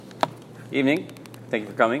Evening. Thank you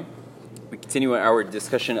for coming. We continue our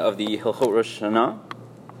discussion of the Hilchot Rosh Hashanah.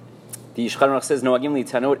 The Shulchan Aruch says, Noagim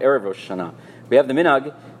litanot erev Rosh Hashanah. We have the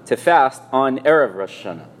minhag to fast on erev Rosh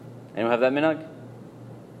Hashanah. Anyone have that minhag?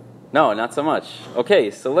 No, not so much.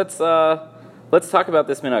 Okay, so let's talk about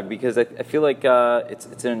this minhag because I feel like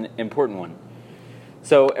it's an important one.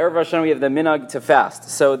 So erev Rosh Hashanah, we have the minhag to fast.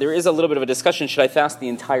 So there is a little bit of a discussion: should I fast the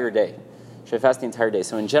entire day? Should I fast the entire day?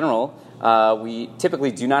 So in general, we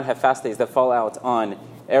typically do not have fast days that fall out on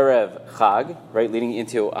Erev Chag, right, leading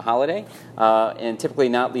into a holiday, and typically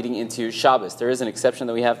not leading into Shabbos. There is an exception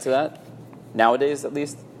that we have to that, nowadays at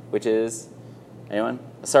least, which is, anyone?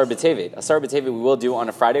 Asar B'Tevet. Asar B'Tevet we will do on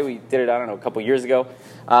a Friday. We did it, I don't know, a couple years ago.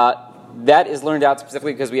 That is learned out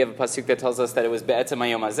specifically because we have a pasuk that tells us that it was Be'etzem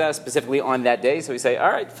Hayom Hazeh, specifically on that day. So we say,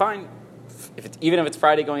 all right, fine. Even if it's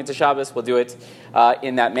Friday going into Shabbos, we'll do it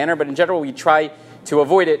in that manner. But in general, we try to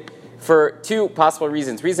avoid it for two possible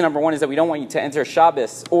reasons. Reason number one is that we don't want you to enter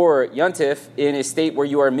Shabbos or Yontif in a state where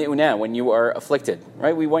you are mi'uneh, when you are afflicted.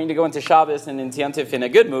 Right? We want you to go into Shabbos and into Yontif in a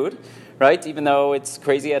good mood, right? Even though it's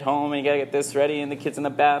crazy at home and you got to get this ready and the kids in the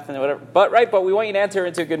bath and whatever. But we want you to enter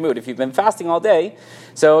into a good mood. If you've been fasting all day,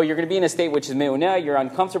 so you're going to be in a state which is mi'uneh, you're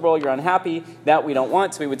uncomfortable, you're unhappy, that we don't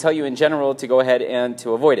want. So we would tell you in general to go ahead and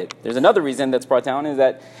to avoid it. There's another reason that's brought down is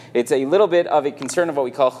that it's a little bit of a concern of what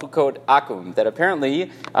we call chukot akum, that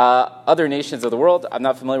apparently other nations of the world, I'm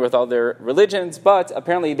not familiar with all their religions, but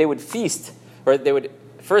apparently they would feast, or they would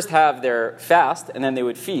first have their fast and then they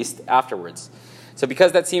would feast afterwards. So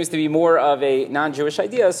because that seems to be more of a non-Jewish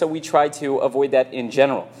idea, so we try to avoid that in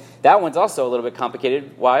general. That one's also a little bit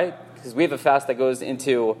complicated. Why? Because we have a fast that goes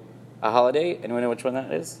into a holiday. Anyone know which one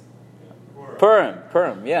that is?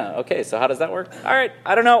 Purim, yeah. Okay, so how does that work? All right,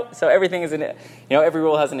 I don't know. So everything is every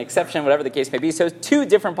rule has an exception, whatever the case may be. So two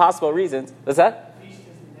different possible reasons. What's that?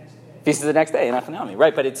 Feast is the next day in Achanami,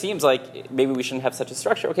 right? But it seems like maybe we shouldn't have such a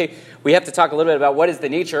structure. Okay, we have to talk a little bit about what is the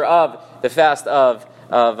nature of the fast of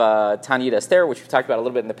Tanit Esther, which we've talked about a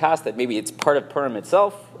little bit in the past, that maybe it's part of Purim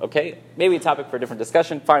itself, okay? Maybe a topic for a different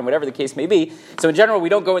discussion, fine, whatever the case may be. So in general, we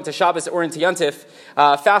don't go into Shabbos or into Yontif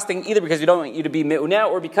fasting either because we don't want you to be me'uneh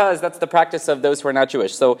or because that's the practice of those who are not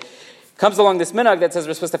Jewish. So comes along this minhag that says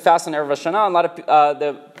we're supposed to fast on Erev Rosh Hashanah, and a lot of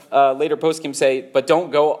the later poskim say, but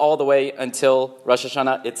don't go all the way until Rosh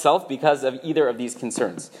Hashanah itself because of either of these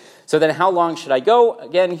concerns. So then how long should I go?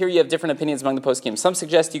 Again, here you have different opinions among the poskim. Some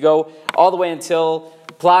suggest you go all the way until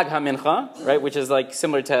Plag HaMincha, right, which is like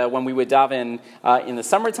similar to when we would daven in the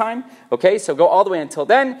summertime. Okay, so go all the way until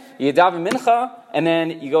then. You daven Mincha, and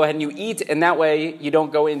then you go ahead and you eat, and that way you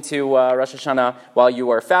don't go into Rosh Hashanah while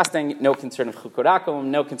you are fasting. No concern of chukot akum,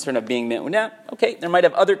 no concern of being me'uneh. Okay, there might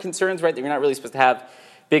have other concerns, right, that you're not really supposed to have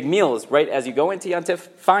big meals right as you go into Yontif.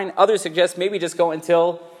 Fine. Others suggest maybe just go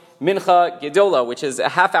until Mincha Gedola, which is a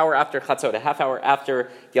half hour after Chatzot, a half hour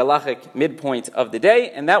after the halachic midpoint of the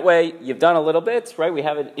day, and that way you've done a little bit, right? We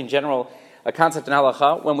have it in general, a concept in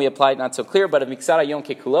halacha, when we apply it not so clear, but a miksara yom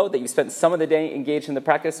kekulo, that you spent some of the day engaged in the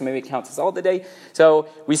practice, so maybe it counts as all the day. So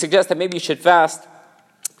we suggest that maybe you should fast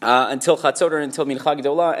until Chatzot or until Mincha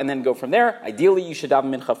Gedola, and then go from there. Ideally, you should daven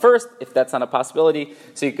Mincha first, if that's not a possibility,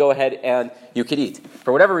 so you go ahead and you could eat.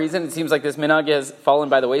 For whatever reason, it seems like this minhag has fallen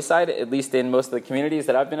by the wayside, at least in most of the communities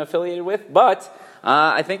that I've been affiliated with, but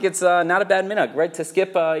I think it's not a bad minhag, right? To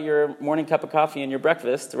skip your morning cup of coffee and your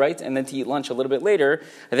breakfast, right, and then to eat lunch a little bit later,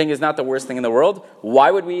 I think is not the worst thing in the world. Why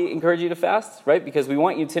would we encourage you to fast, right? Because we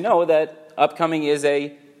want you to know that upcoming is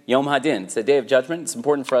a Yom Hadin. It's a day of judgment. It's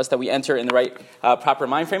important for us that we enter in the right, proper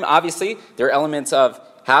mind frame. Obviously, there are elements of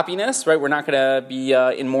happiness, right? We're not going to be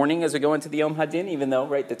in mourning as we go into the Yom Hadin, even though,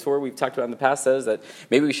 right, the Torah we've talked about in the past says that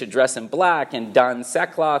maybe we should dress in black and don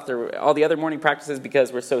sackcloth or all the other mourning practices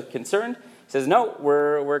because we're so concerned. He says, no,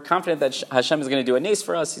 we're confident that Hashem is going to do a nace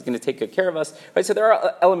for us. He's going to take good care of us. Right? So there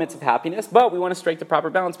are elements of happiness, but we want to strike the proper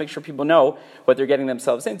balance, make sure people know what they're getting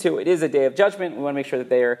themselves into. It is a day of judgment. We want to make sure that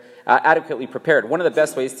they are adequately prepared. One of the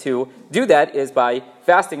best ways to do that is by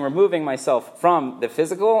fasting, removing myself from the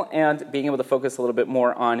physical and being able to focus a little bit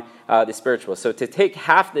more on the spiritual. So to take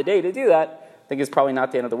half the day to do that, I think is probably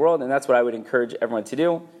not the end of the world, and that's what I would encourage everyone to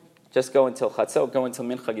do. Just go until Chatzot, go until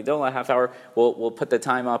Mincha Gedola, a half hour. We'll put the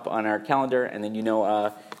time up on our calendar, and then you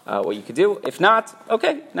know what you could do. If not,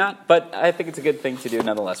 okay, not. But I think it's a good thing to do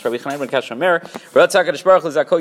nonetheless. Rabbi Chanan ben Kasher Omer,